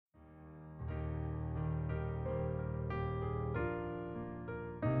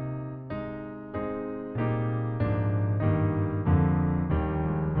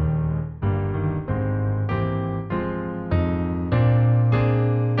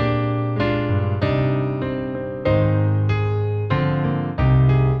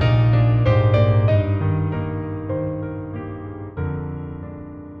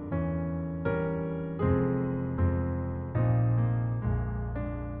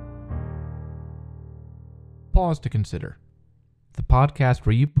Pause to Consider, the podcast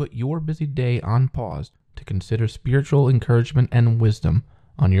where you put your busy day on pause to consider spiritual encouragement and wisdom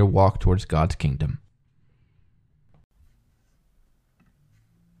on your walk towards God's kingdom.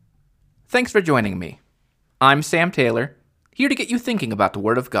 Thanks for joining me. I'm Sam Taylor, here to get you thinking about the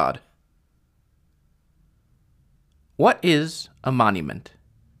Word of God. What is a monument?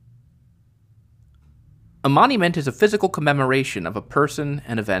 A monument is a physical commemoration of a person,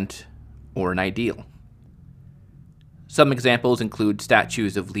 an event, or an ideal. Some examples include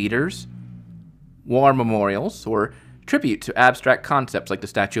statues of leaders, war memorials, or tribute to abstract concepts like the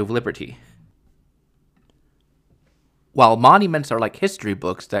Statue of Liberty. While monuments are like history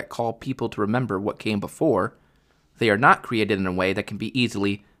books that call people to remember what came before, they are not created in a way that can be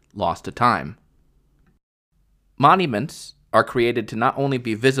easily lost to time. Monuments are created to not only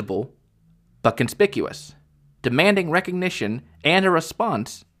be visible, but conspicuous, demanding recognition and a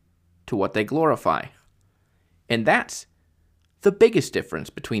response to what they glorify. And that's the biggest difference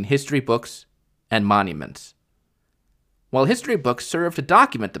between history books and monuments. While history books serve to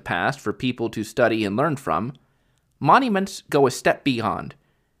document the past for people to study and learn from, monuments go a step beyond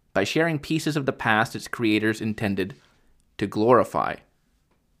by sharing pieces of the past its creators intended to glorify.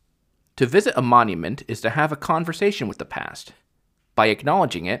 To visit a monument is to have a conversation with the past. By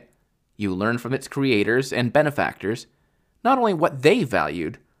acknowledging it, you learn from its creators and benefactors not only what they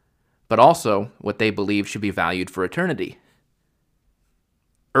valued, but also what they believe should be valued for eternity.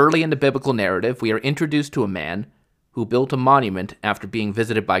 Early in the biblical narrative, we are introduced to a man who built a monument after being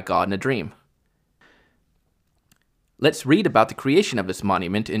visited by God in a dream. Let's read about the creation of this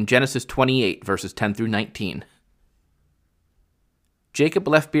monument in Genesis 28, verses 10 through 19. Jacob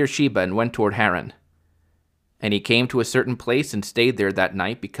left Beersheba and went toward Haran. And he came to a certain place and stayed there that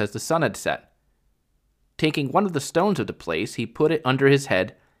night because the sun had set. Taking one of the stones of the place, he put it under his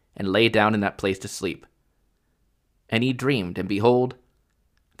head and lay down in that place to sleep. And he dreamed, and behold,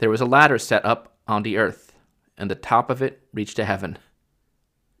 there was a ladder set up on the earth, and the top of it reached to heaven.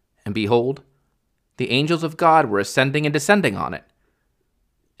 And behold, the angels of God were ascending and descending on it.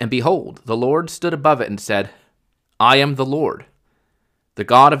 And behold, the Lord stood above it and said, I am the Lord, the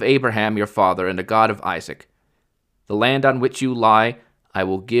God of Abraham your father, and the God of Isaac. The land on which you lie I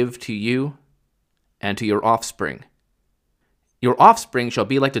will give to you and to your offspring. Your offspring shall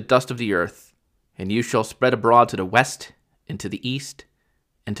be like the dust of the earth, and you shall spread abroad to the west, and to the east,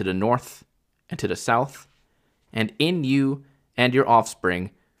 and to the north, and to the south. And in you and your offspring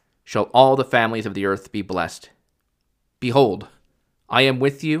shall all the families of the earth be blessed. Behold, I am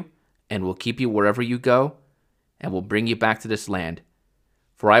with you, and will keep you wherever you go, and will bring you back to this land.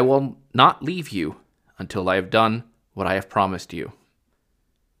 For I will not leave you until I have done what I have promised you.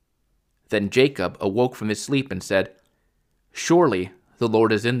 Then Jacob awoke from his sleep and said, Surely the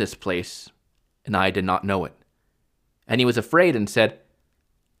Lord is in this place, and I did not know it. And he was afraid and said,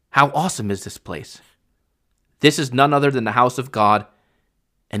 How awesome is this place! This is none other than the house of God,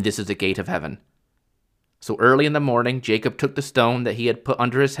 and this is the gate of heaven. So early in the morning Jacob took the stone that he had put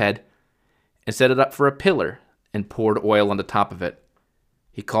under his head and set it up for a pillar and poured oil on the top of it.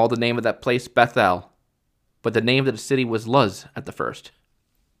 He called the name of that place Bethel, but the name of the city was Luz at the first.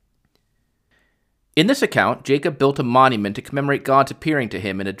 In this account, Jacob built a monument to commemorate God's appearing to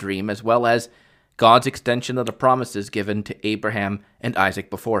him in a dream, as well as God's extension of the promises given to Abraham and Isaac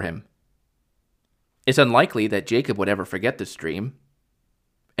before him. It's unlikely that Jacob would ever forget this dream,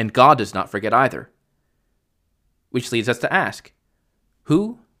 and God does not forget either. Which leads us to ask,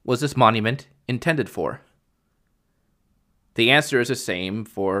 who was this monument intended for? The answer is the same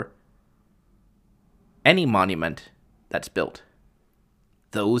for any monument that's built.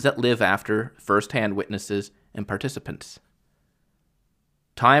 Those that live after first-hand witnesses and participants.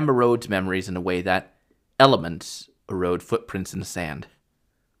 Time erodes memories in a way that elements erode footprints in the sand.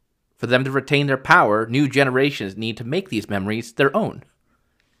 For them to retain their power, new generations need to make these memories their own.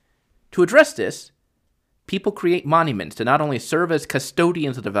 To address this, people create monuments to not only serve as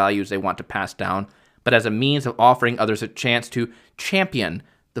custodians of the values they want to pass down, but as a means of offering others a chance to champion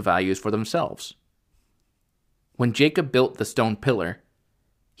the values for themselves. When Jacob built the stone pillar,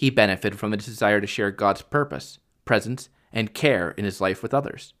 he benefited from the desire to share God's purpose, presence, and care in his life with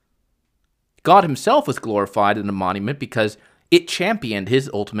others. God himself was glorified in the monument because it championed his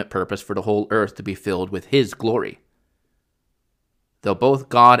ultimate purpose for the whole earth to be filled with his glory. Though both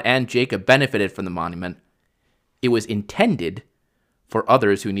God and Jacob benefited from the monument, it was intended for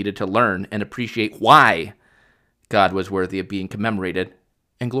others who needed to learn and appreciate why God was worthy of being commemorated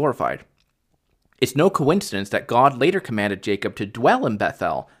and glorified. It's no coincidence that God later commanded Jacob to dwell in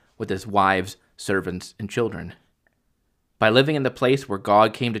Bethel with his wives, servants, and children. By living in the place where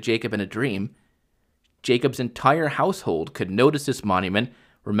God came to Jacob in a dream, Jacob's entire household could notice this monument,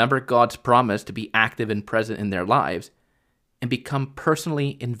 remember God's promise to be active and present in their lives, and become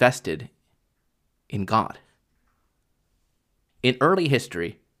personally invested in God. In early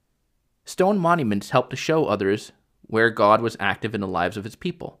history, stone monuments helped to show others where God was active in the lives of his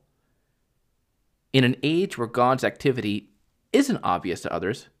people. In an age where God's activity isn't obvious to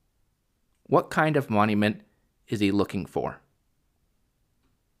others, what kind of monument is he looking for?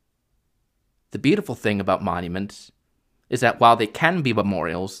 The beautiful thing about monuments is that while they can be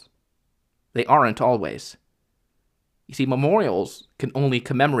memorials, they aren't always. You see, memorials can only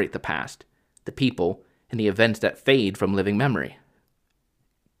commemorate the past, the people, and the events that fade from living memory.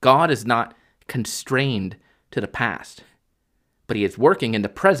 God is not constrained to the past, but he is working in the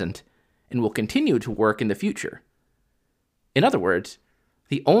present and will continue to work in the future. In other words,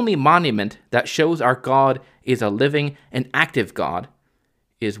 the only monument that shows our God is a living and active God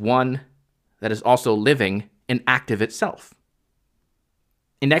is one that is also living and active itself.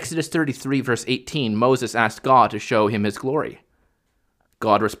 In Exodus 33, verse 18, Moses asked God to show him his glory.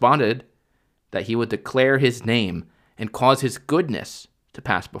 God responded that he would declare his name and cause his goodness to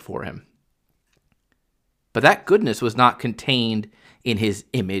pass before him. But that goodness was not contained in his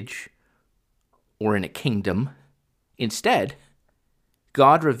image or in a kingdom. Instead,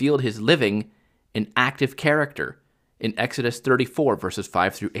 God revealed his living and active character in Exodus 34, verses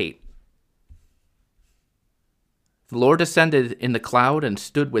 5 through 8. The Lord descended in the cloud and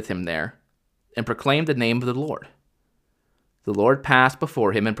stood with him there, and proclaimed the name of the Lord. The Lord passed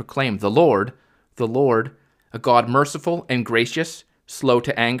before him and proclaimed, the Lord, a God merciful and gracious, slow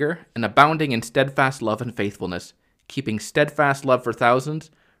to anger, and abounding in steadfast love and faithfulness, keeping steadfast love for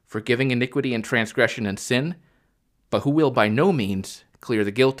thousands, forgiving iniquity and transgression and sin, but who will by no means clear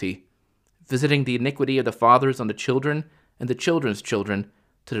the guilty, visiting the iniquity of the fathers on the children and the children's children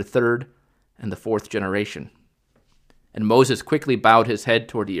to the third and the fourth generation. And Moses quickly bowed his head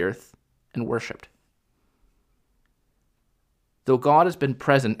toward the earth and worshipped. Though God has been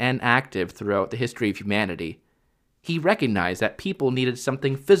present and active throughout the history of humanity, he recognized that people needed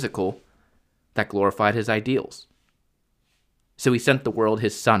something physical that glorified his ideals. So he sent the world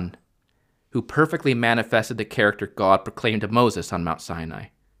his Son, who perfectly manifested the character God proclaimed to Moses on Mount Sinai.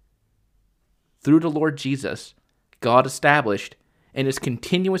 Through the Lord Jesus, God established and is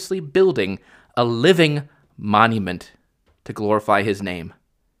continuously building a living monument to glorify his name.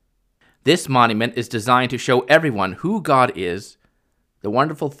 This monument is designed to show everyone who God is, the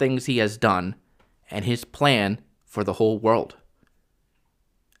wonderful things he has done, and his plan for the whole world.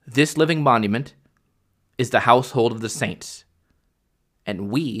 This living monument is the household of the saints, and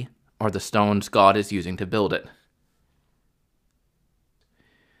we are the stones God is using to build it.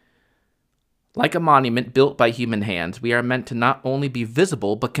 Like a monument built by human hands, we are meant to not only be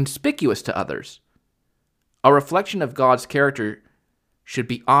visible but conspicuous to others. A reflection of God's character should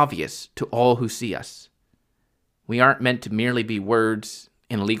be obvious to all who see us. We aren't meant to merely be words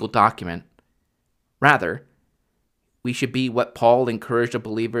in a legal document. Rather, we should be what Paul encouraged the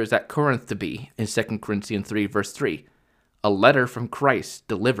believers at Corinth to be in 2 Corinthians 3, verse 3, a letter from Christ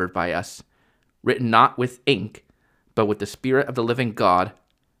delivered by us, written not with ink, but with the Spirit of the living God,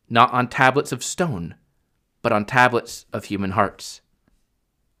 not on tablets of stone, but on tablets of human hearts.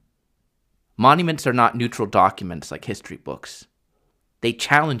 Monuments are not neutral documents like history books. They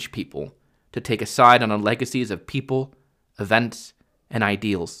challenge people to take a side on the legacies of people, events, and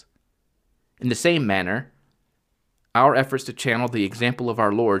ideals. In the same manner, our efforts to channel the example of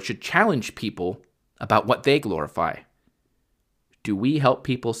our Lord should challenge people about what they glorify. Do we help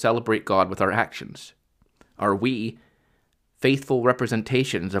people celebrate God with our actions? Are we faithful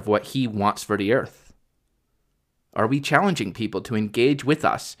representations of what he wants for the earth? Are we challenging people to engage with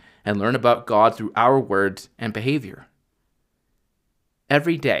us and learn about God through our words and behavior?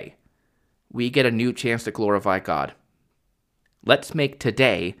 Every day, we get a new chance to glorify God. Let's make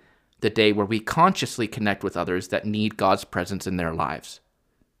today the day where we consciously connect with others that need God's presence in their lives.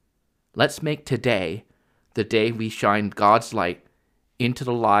 Let's make today the day we shine God's light into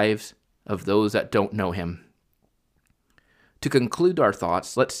the lives of those that don't know him. To conclude our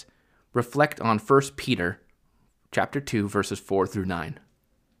thoughts, let's reflect on 1 Peter chapter 2, verses 4 through 9.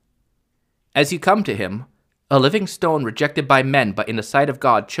 As you come to him, a living stone rejected by men, but in the sight of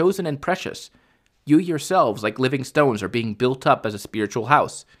God, chosen and precious, you yourselves, like living stones, are being built up as a spiritual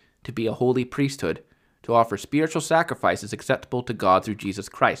house, to be a holy priesthood, to offer spiritual sacrifices acceptable to God through Jesus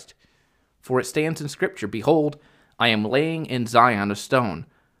Christ. For it stands in Scripture, behold, I am laying in Zion a stone,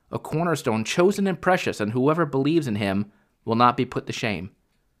 a cornerstone chosen and precious, and whoever believes in him will not be put to shame.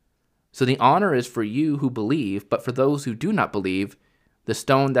 So the honor is for you who believe, but for those who do not believe, The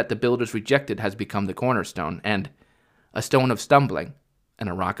stone that the builders rejected has become the cornerstone, and a stone of stumbling and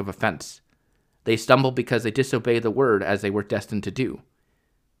a rock of offense. They stumble because they disobey the word as they were destined to do.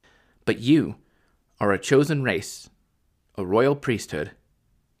 But you are a chosen race, a royal priesthood,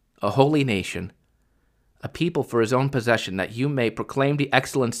 a holy nation, a people for his own possession, that you may proclaim the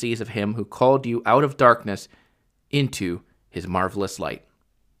excellencies of him who called you out of darkness into his marvelous light.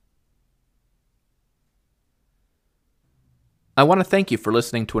 I want to thank you for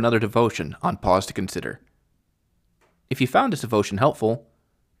listening to another devotion on Pause to Consider. If you found this devotion helpful,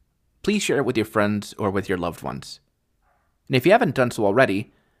 please share it with your friends or with your loved ones. And if you haven't done so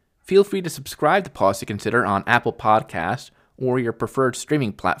already, feel free to subscribe to Pause to Consider on Apple Podcasts or your preferred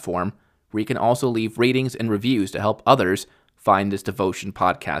streaming platform, where you can also leave ratings and reviews to help others find this devotion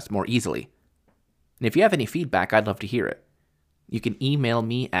podcast more easily. And if you have any feedback, I'd love to hear it. You can email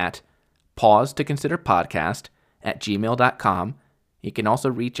me at pausetoconsiderpodcast@gmail.com. You can also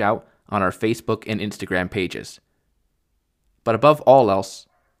reach out on our Facebook and Instagram pages. But above all else,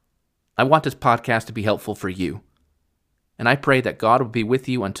 I want this podcast to be helpful for you. And I pray that God will be with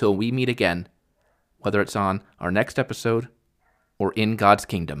you until we meet again, whether it's on our next episode or in God's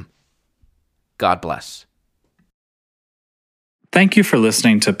kingdom. God bless. Thank you for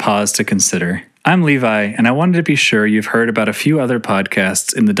listening to Pause to Consider. I'm Levi, and I wanted to be sure you've heard about a few other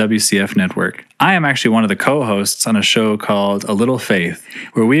podcasts in the WCF network. I am actually one of the co-hosts on a show called A Little Faith,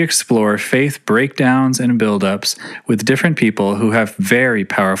 where we explore faith breakdowns and build-ups with different people who have very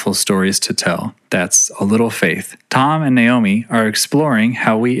powerful stories to tell. That's A Little Faith. Tom and Naomi are exploring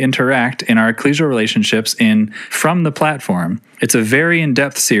how we interact in our ecclesial relationships in From the Platform. It's a very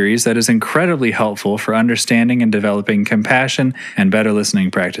in-depth series that is incredibly helpful for understanding and developing compassion and better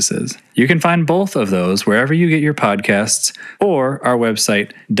listening practices. You can find both of those wherever you get your podcasts or our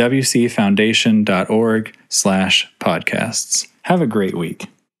website, wcfoundation.org/podcasts. Have a great week.